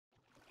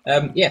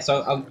Yeah.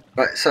 So I'm.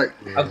 Right, so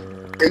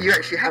I'm are you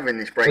actually having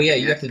this well, yeah.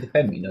 break-in You have yet? to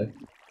defend me, though.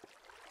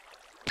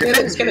 Yeah, look,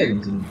 the Defend you?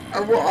 skeletons. And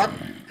Oh, what?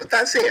 But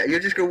that's it? You're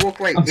just going to walk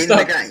away I'm in the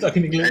stuck. game? Stuck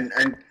in the glue.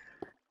 And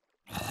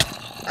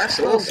that's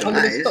Well, awesome, I'm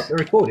that gonna is. stop the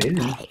recording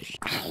and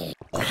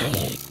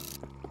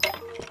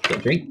get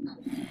a drink.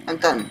 I'm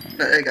done.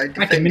 There you go, Back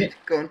in a defended. minute.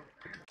 Go on.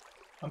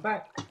 I'm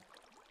back.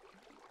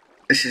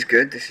 This is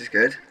good, this is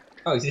good.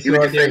 Oh, is this You were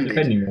your idea of defended.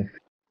 defending me?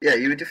 Yeah,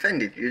 you were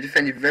defended. You were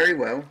defended very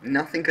well.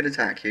 Nothing could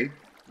attack you.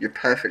 You're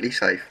perfectly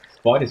safe.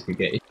 Spiders could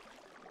get you.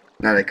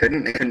 No, they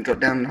couldn't. They couldn't drop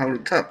down and hold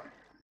it up.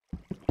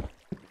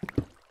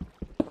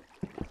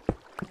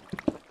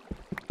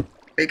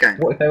 Where you going?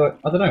 What if they were?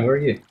 I don't know. Where are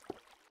you?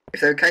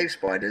 If they were cave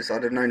spiders,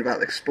 I'd have known about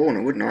the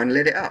spawner, wouldn't I, and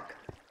lit it up.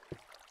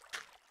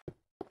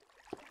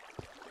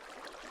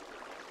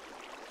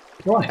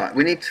 Right. Right,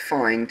 we need to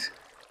find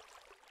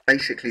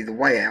basically the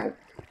way out.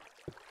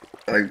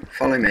 So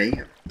follow me.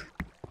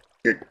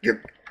 Yeah.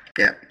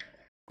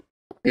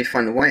 Need to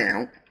find the way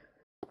out.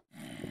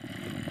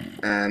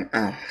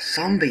 Oh,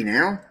 zombie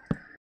now.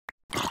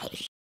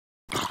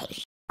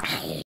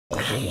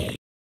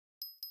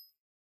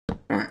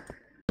 Right.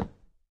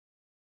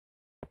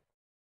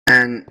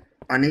 And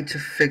I need to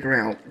figure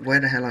out where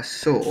the hell I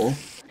saw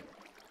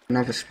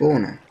another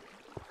spawner.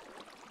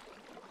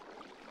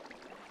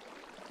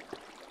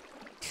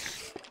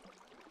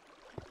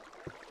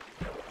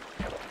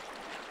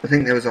 I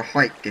think there was a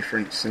height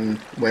difference in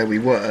where we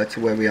were to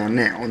where we are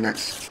now, and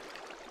that's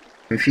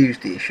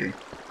confused the issue.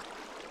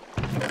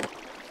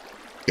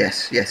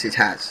 Yes, it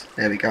has.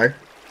 There we go.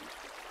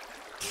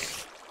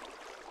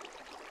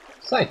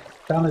 Safe.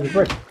 Down over the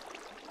bridge.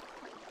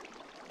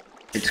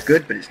 It's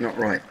good, but it's not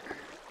right.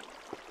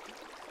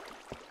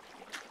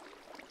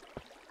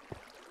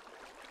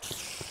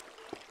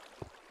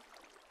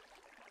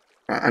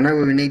 Right, I know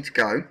where we need to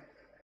go.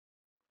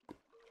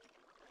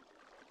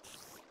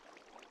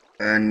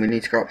 And we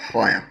need to go up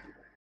higher.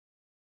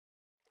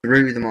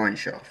 Through the mine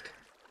shaft.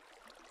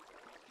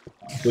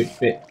 Which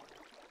bit?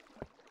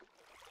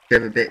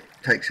 Whichever bit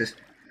takes us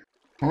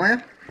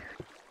higher.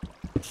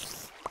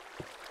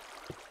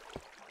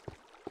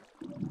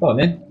 Go on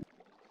then.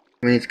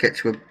 We need to get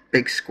to a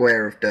big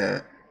square of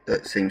dirt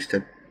that seems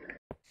to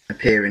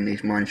appear in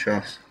these mine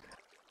shafts.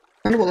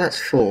 I wonder what that's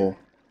for.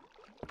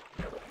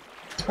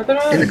 I don't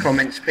know. In the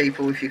comments,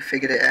 people, if you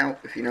figured it out,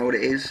 if you know what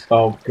it is.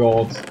 Oh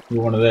God,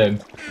 you're one of them.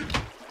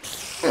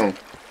 Well,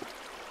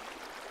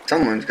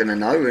 someone's going to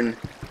know, and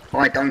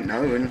I don't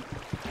know, and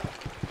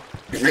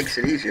it makes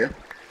it easier.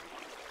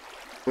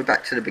 We're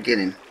back to the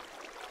beginning.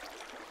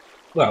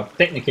 Well,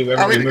 technically, we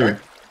haven't Oh, here we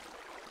moved.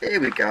 go. Here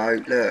we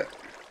go, look.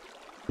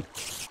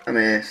 Come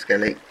here,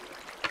 Skelly.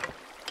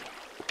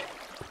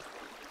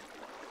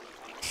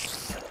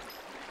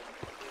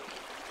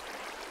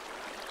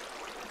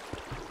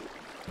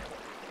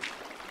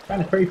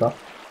 Found a creeper.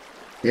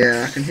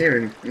 Yeah, I can hear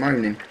him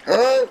moaning.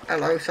 Oh,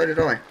 hello, so did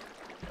I.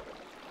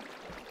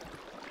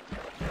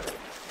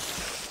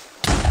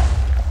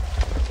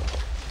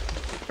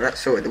 Well, that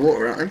sorted the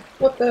water out then.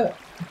 What the?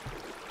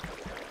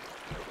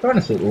 Trying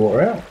to sort the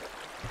water out.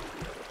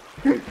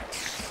 You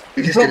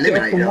just Dropped it off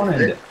eliminated from one half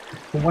of end, it.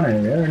 from one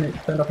area, and it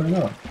turned up in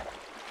another.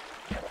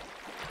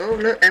 Oh,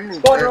 look,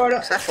 emerald. Spider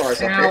rider.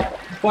 Sapphires up Ow. here.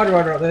 Spider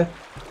rider up there.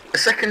 A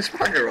second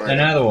spider rider.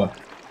 Another one.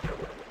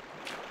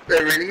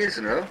 There really is,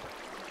 no?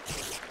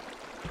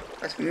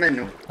 That's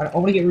mental. I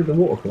want to get rid of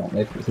the water plant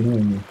there because it's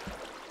annoying me.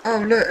 Oh,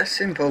 look, that's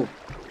simple.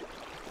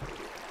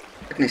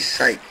 Goodness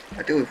sake,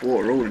 I deal with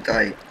water all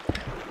day.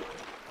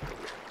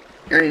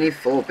 You only need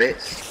 4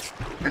 bits.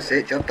 That's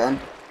it, job done.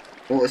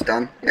 Water's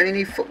done. You only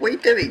need 4. What are you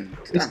doing?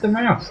 It's the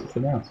mouse. It's the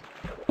mouse.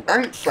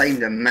 Don't blame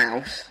the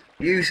mouse.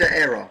 User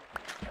error.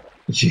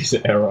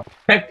 User error.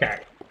 Okay.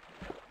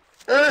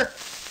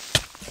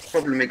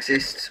 Problem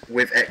exists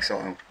with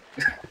exile.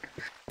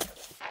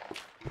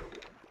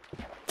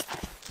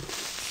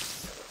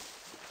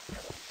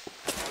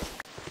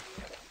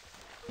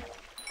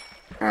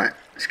 Right,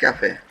 let's get up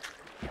here.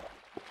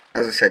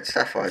 As I said,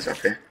 Sapphire's up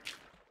here.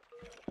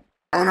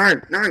 Oh no,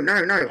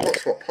 no.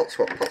 Hot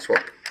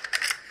swap.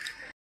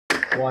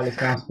 Wireless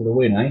mouse for the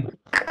win, eh?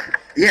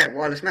 Yeah,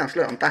 wireless mouse.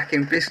 Look, I'm back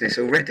in business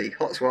already.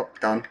 Hot swap,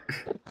 done.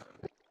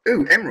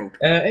 Ooh, emerald.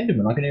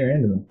 Enderman. I can hear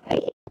an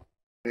Enderman.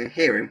 I can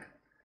hear him.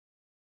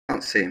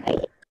 Can't see him.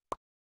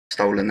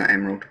 Stolen that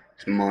emerald.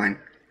 It's mine.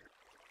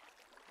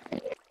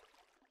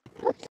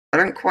 I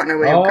don't quite know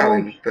where you're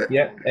going, but...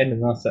 Yep,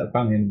 Enderman. I set a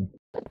family Enderman.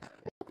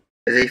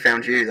 Has he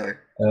found you, though?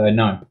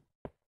 No.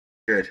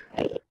 Good.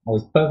 I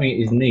was perming at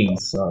his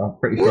knees, so I'm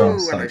pretty sure Whoa, I'm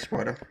hello, safe.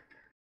 spider.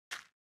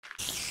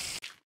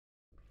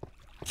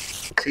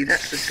 See,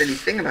 that's the silly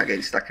thing about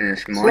getting stuck in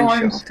this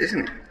mine shaft,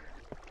 isn't it?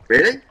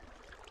 Really?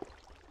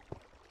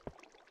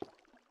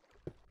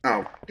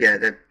 Oh, yeah,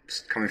 they're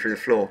coming through the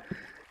floor.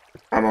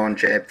 Come on,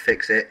 Jeb,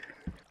 fix it.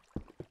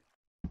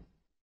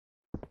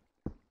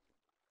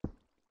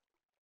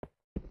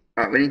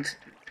 Right, we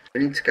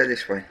need to go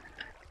this way.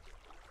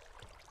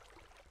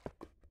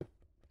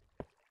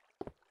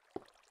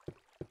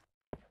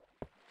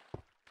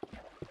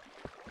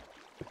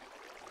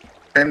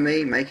 And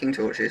me making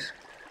torches.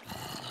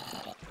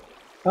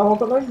 Oh, I've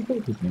got loads of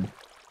torches now.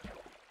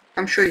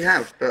 I'm sure you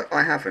have, but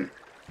I haven't.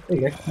 There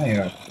you go. There you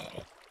go.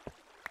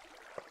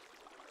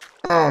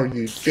 Oh,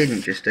 you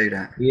didn't just do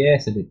that.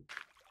 Yes, I did.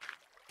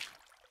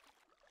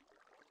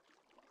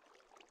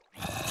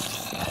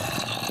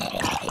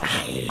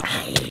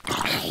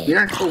 You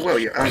know full well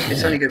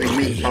it's only going to be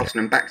me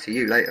passing them back to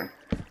you later.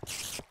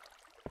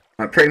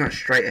 Pretty much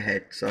straight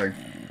ahead, so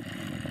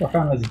I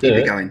found loads of keep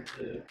it dirt. going.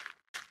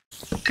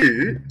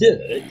 Dirt?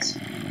 Dirt? It's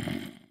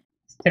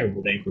a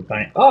terrible name for a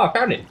planet. Oh, I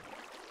found it!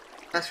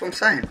 That's what I'm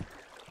saying.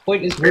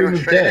 Pointless Pretty room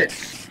much of straight dirt.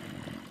 ahead.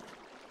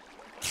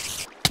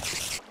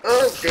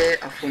 Oh dear,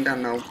 I've fallen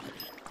down now.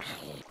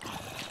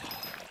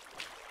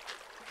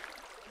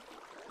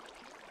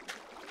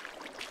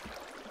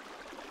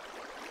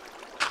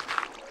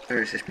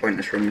 Where is this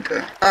pointless room of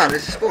dirt? Ah,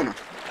 there's a spawner.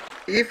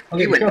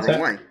 You went the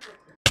wrong way.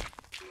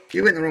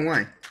 You went the wrong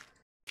way.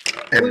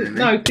 Evidently.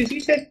 No, because you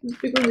said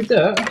big room of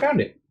dirt. I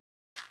found it.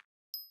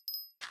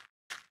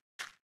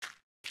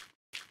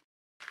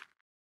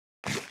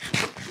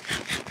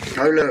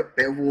 Oh look,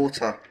 bit of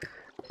water.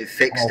 It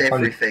fixed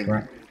everything.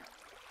 Right.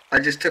 I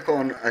just took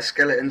on a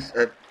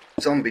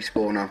zombie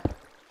spawner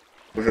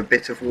with a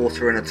bit of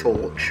water and a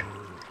torch.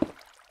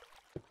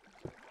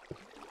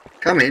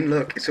 Come in,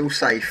 look, it's all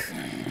safe.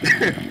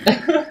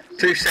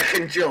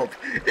 2-second job,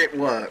 it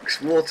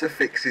works. Water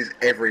fixes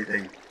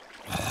everything.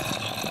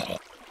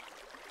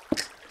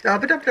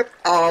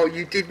 Oh,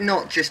 you did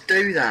not just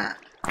do that.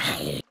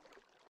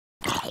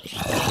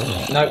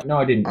 No,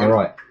 I didn't. You're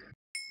right.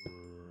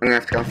 I'm gonna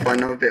have to go and find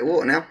another bit of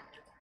water now.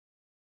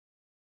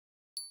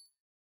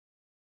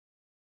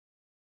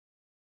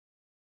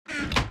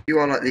 You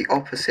are like the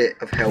opposite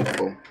of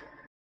helpful.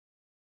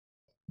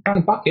 Found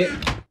a bucket.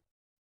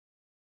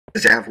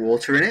 Does it have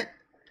water in it?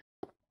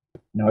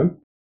 No.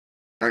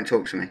 Don't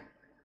talk to me.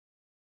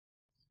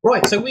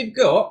 Right, so we've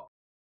got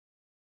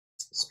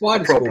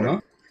spider Problem.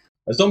 spawner,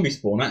 a zombie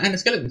spawner, and a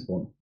skeleton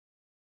spawner.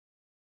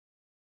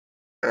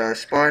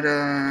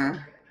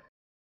 Spider.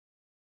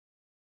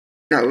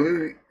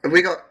 No,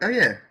 we got. Oh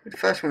yeah, the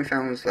first one we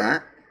found was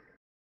that.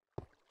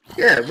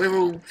 Yeah, we're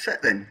all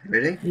set then,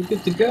 really. We're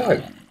good to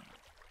go.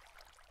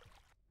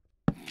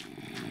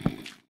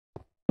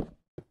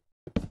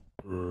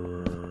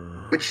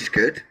 Which is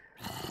good.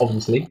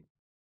 Obviously,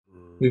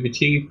 we've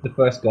achieved the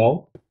first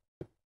goal.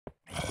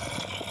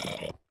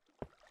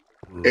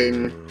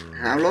 In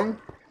how long?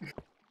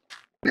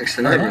 Next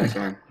to no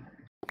time.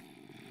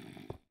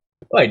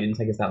 Well, it didn't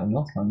take us that long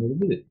last time, really,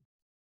 did it?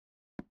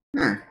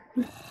 No.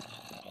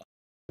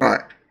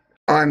 Right.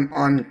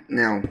 I'm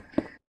now.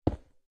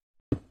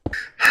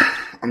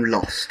 I'm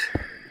lost.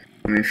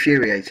 I'm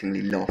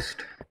infuriatingly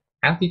lost.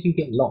 How did you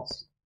get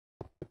lost?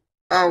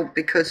 Oh,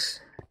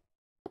 because.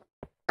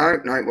 Oh,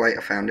 no, wait,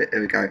 I found it.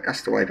 There we go.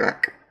 That's the way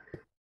back.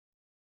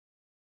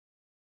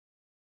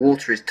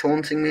 Water is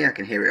taunting me. I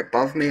can hear it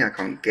above me. I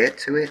can't get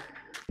to it.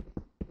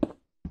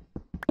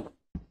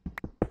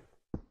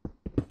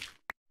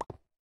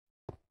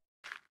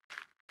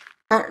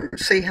 I can't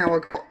see how I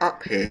got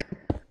up here.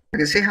 I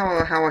can see how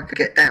I could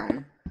get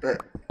down,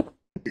 but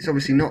it's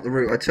obviously not the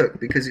route I took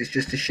because it's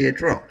just a sheer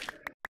drop.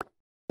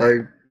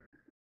 So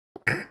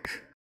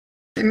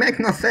it makes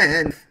no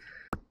sense.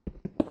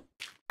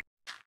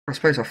 I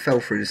suppose I fell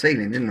through the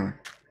ceiling, didn't I?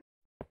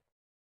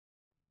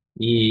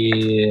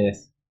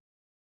 Yes.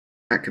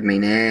 That could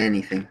mean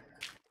anything.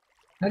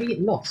 How do you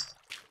get lost?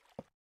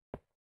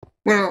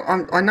 Well,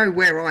 I know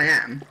where I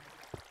am.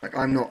 Like,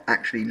 I'm not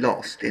actually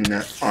lost in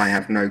that I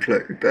have no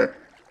clue, but...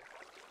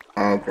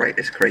 Oh, great,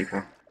 this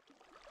creeper.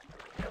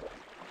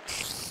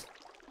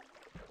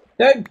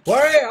 Don't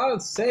worry, I'll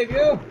save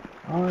you.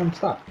 I'm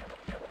stuck.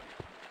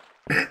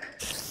 Good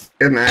man,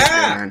 good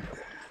man.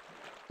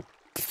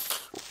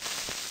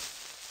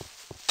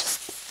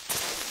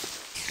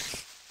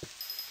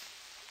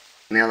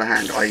 On the other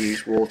hand, I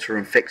used water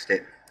and fixed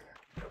it.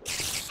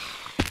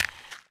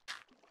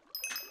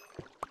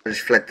 I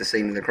just fled the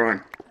scene of the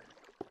crime.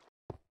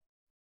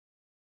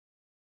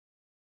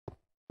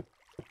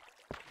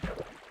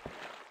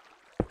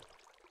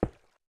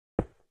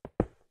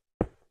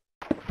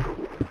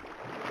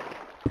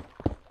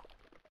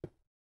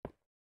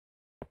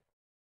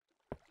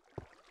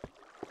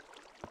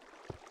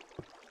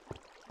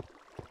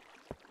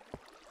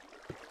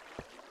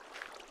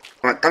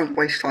 Right, don't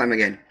waste time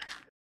again.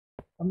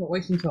 I'm not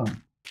wasting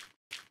time.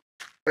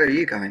 Where are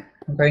you going?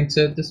 I'm going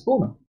to the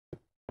spawner.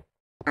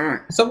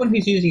 Alright. As someone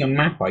who's using a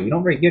mapper, you're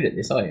not very good at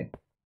this, are you?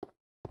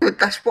 But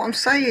that's what I'm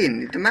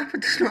saying. The mapper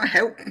does not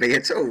help me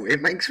at all.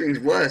 It makes things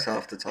worse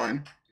half the time.